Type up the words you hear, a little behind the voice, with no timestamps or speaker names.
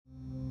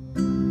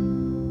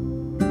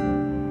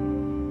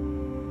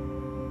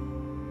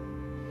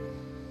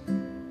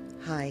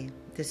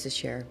this is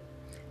Cher.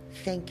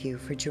 Thank you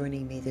for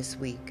joining me this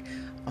week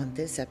on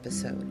this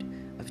episode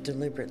of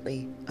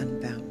Deliberately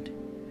Unbound,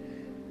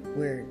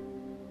 where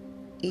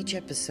each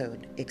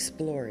episode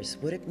explores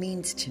what it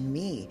means to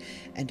me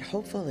and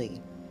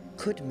hopefully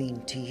could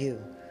mean to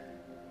you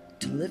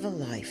to live a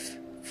life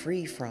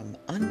free from,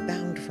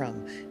 unbound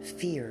from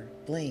fear,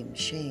 blame,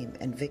 shame,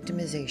 and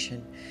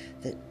victimization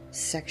that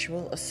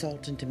sexual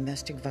assault and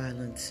domestic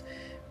violence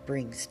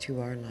brings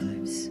to our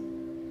lives.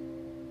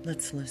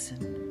 Let's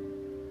listen.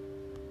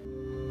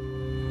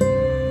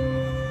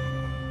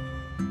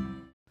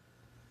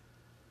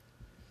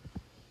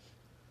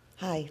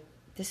 Hi,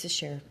 this is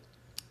Cher.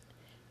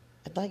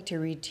 I'd like to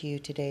read to you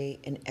today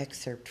an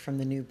excerpt from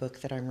the new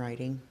book that I'm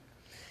writing,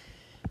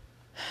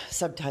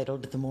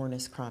 subtitled The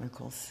Mournus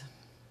Chronicles.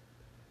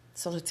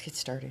 So let's get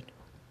started.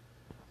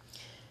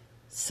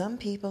 Some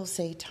people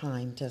say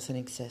time doesn't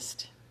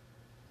exist,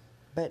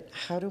 but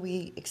how do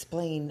we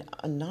explain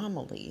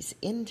anomalies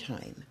in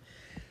time?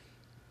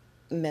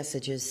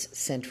 Messages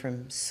sent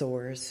from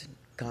source,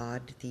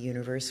 God, the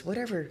universe,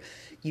 whatever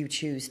you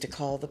choose to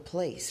call the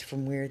place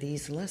from where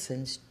these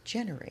lessons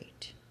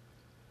generate.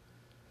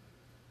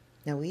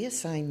 Now, we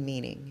assign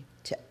meaning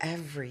to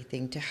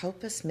everything to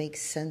help us make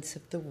sense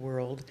of the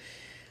world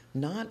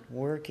not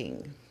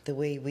working the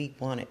way we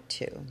want it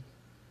to.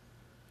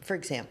 For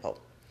example,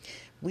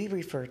 we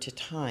refer to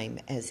time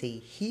as a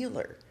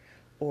healer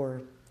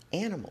or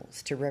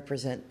animals to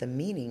represent the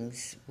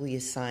meanings we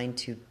assign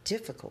to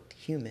difficult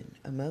human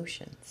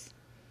emotions.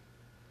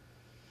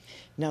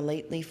 Now,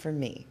 lately for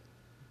me,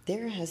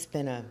 there has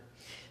been a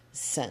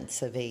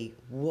sense of a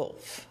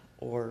wolf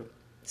or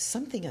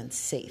something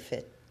unsafe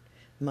at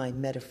my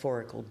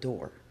metaphorical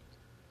door.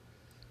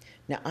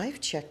 Now, I've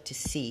checked to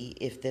see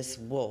if this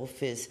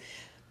wolf is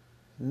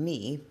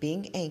me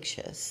being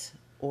anxious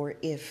or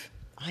if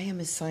I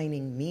am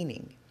assigning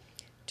meaning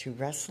to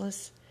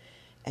restless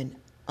and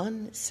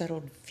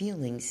unsettled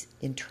feelings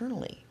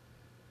internally.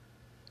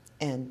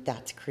 And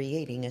that's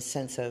creating a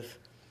sense of,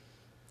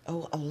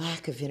 a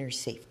lack of inner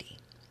safety.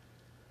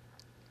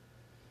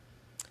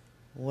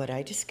 What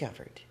I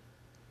discovered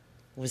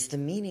was the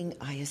meaning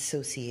I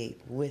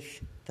associate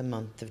with the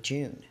month of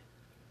June.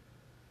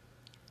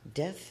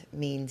 Death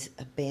means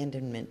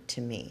abandonment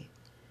to me,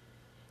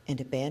 and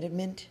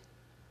abandonment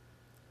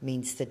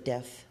means the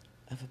death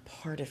of a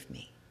part of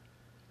me.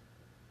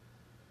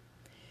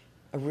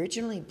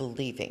 Originally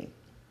believing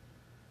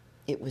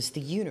it was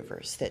the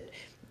universe that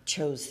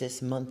chose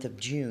this month of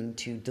June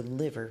to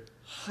deliver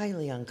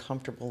highly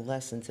uncomfortable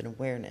lessons in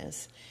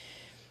awareness,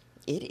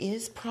 it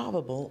is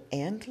probable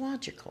and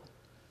logical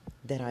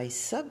that I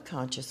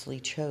subconsciously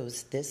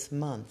chose this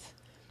month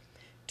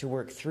to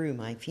work through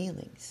my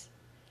feelings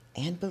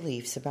and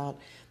beliefs about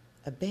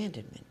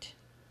abandonment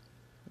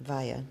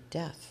via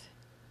death.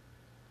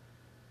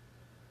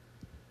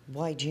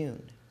 Why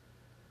June?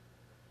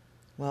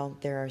 Well,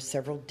 there are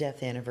several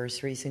death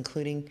anniversaries,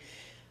 including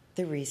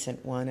the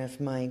recent one of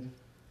my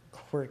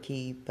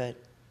quirky but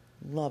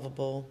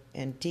lovable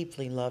and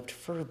deeply loved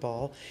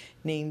furball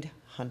named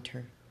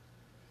Hunter.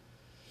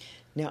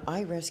 Now,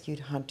 I rescued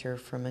Hunter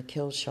from a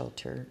kill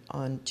shelter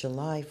on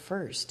July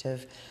 1st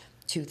of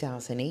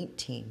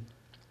 2018,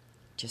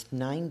 just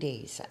 9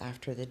 days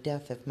after the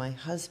death of my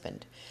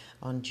husband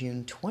on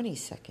June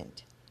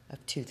 22nd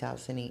of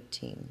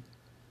 2018.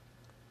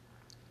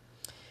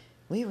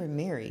 We were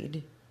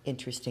married,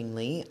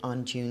 interestingly,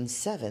 on June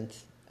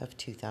 7th of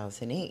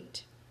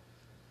 2008.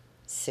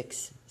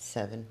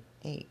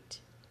 678.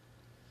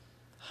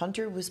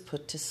 Hunter was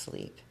put to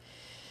sleep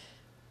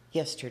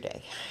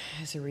yesterday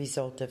as a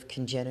result of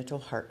congenital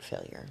heart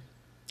failure,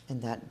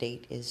 and that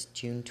date is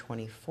June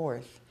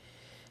 24th,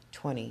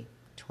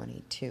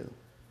 2022.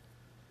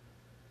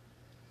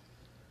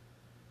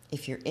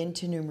 If you're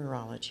into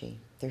numerology,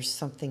 there's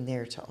something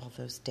there to all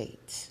those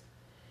dates.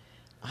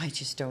 I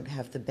just don't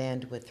have the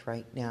bandwidth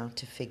right now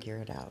to figure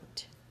it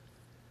out.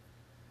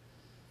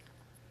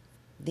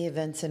 The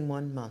events in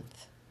 1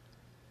 month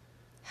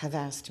have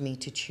asked me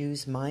to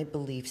choose my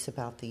beliefs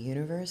about the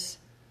universe,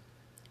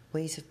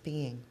 ways of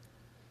being,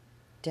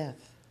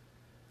 death,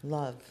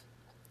 love,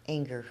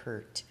 anger,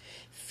 hurt,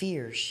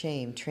 fear,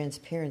 shame,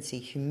 transparency,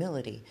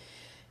 humility,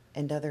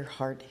 and other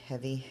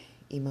heart-heavy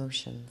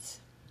emotions.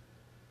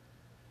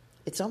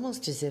 It's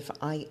almost as if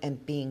I am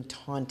being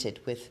taunted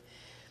with,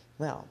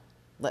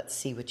 let's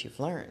see what you've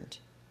learned.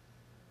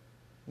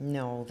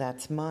 No,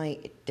 that's my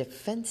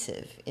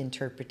defensive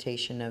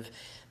interpretation of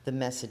the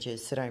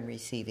messages that I'm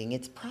receiving.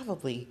 It's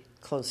probably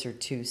closer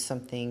to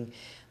something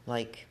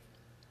like,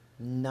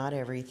 not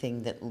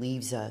everything that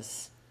leaves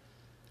us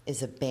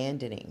is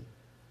abandoning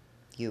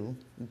you,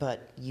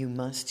 but you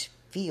must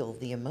feel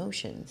the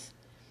emotions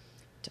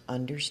to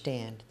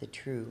understand the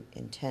true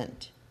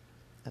intent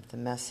of the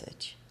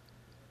message.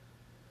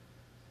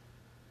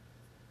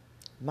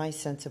 My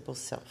sensible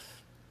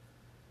self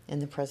in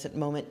the present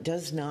moment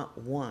does not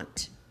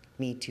want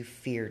me to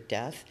fear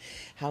death.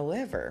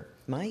 However,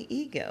 my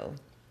ego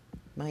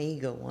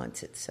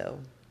wants it so.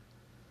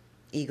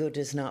 Ego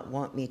does not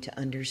want me to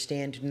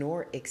understand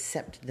nor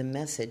accept the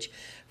message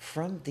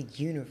from the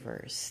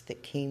universe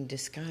that came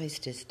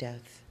disguised as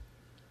death.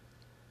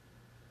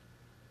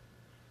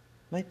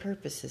 My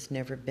purpose has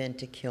never been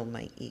to kill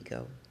my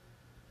ego,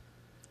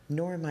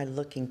 nor am I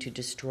looking to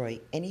destroy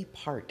any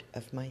part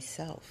of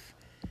myself.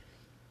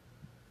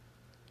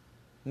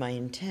 My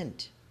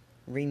intent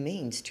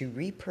remains to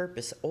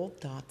repurpose old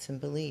thoughts and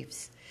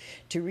beliefs,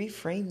 to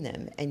reframe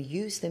them and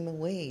use them in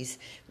ways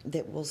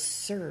that will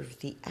serve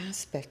the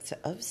aspects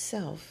of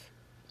self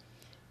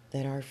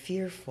that are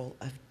fearful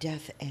of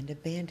death and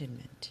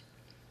abandonment,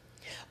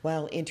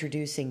 while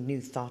introducing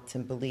new thoughts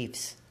and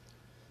beliefs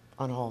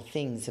on all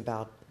things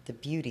about the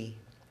beauty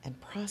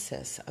and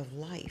process of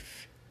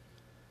life.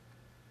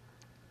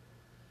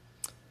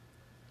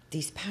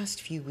 These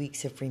past few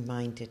weeks have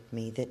reminded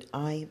me that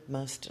I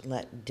must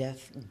let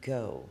death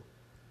go.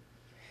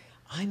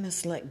 I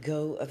must let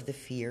go of the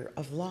fear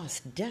of loss.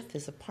 Death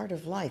is a part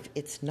of life.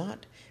 It's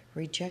not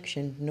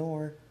rejection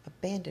nor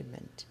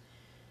abandonment.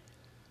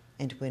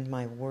 And when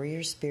my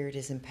warrior spirit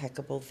is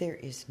impeccable, there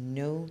is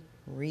no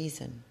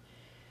reason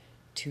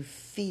to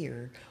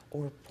fear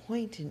or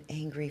point an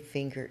angry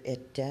finger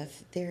at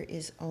death. There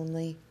is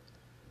only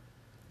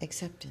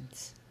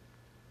acceptance.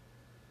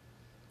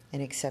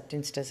 And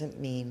acceptance doesn't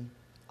mean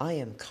I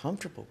am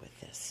comfortable with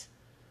this.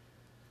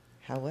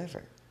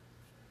 However,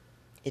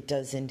 it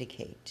does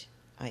indicate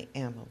I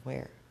am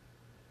aware.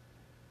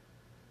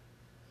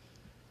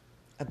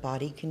 A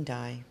body can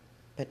die,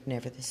 but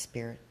never the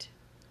spirit.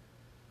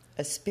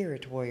 A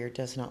spirit warrior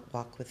does not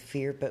walk with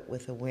fear, but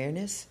with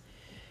awareness,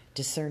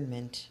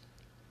 discernment,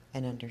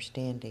 and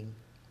understanding,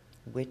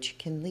 which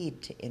can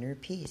lead to inner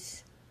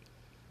peace.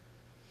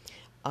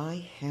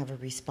 I have a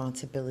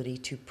responsibility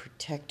to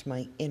protect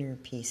my inner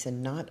peace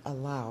and not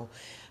allow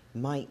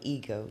my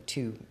ego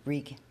to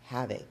wreak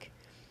havoc,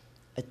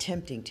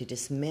 attempting to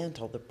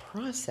dismantle the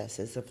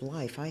processes of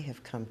life I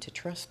have come to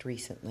trust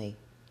recently.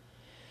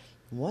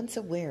 Once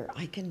aware,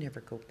 I can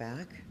never go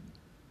back.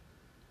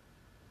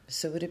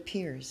 So it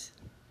appears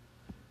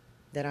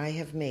that I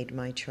have made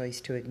my choice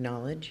to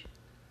acknowledge,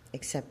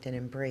 accept, and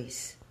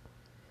embrace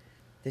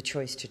the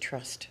choice to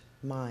trust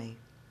my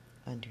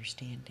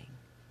understanding.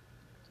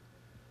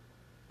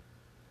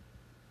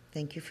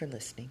 Thank you for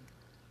listening.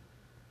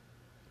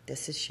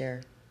 This is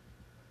Cher,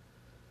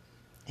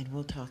 and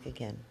we'll talk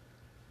again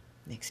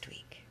next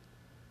week.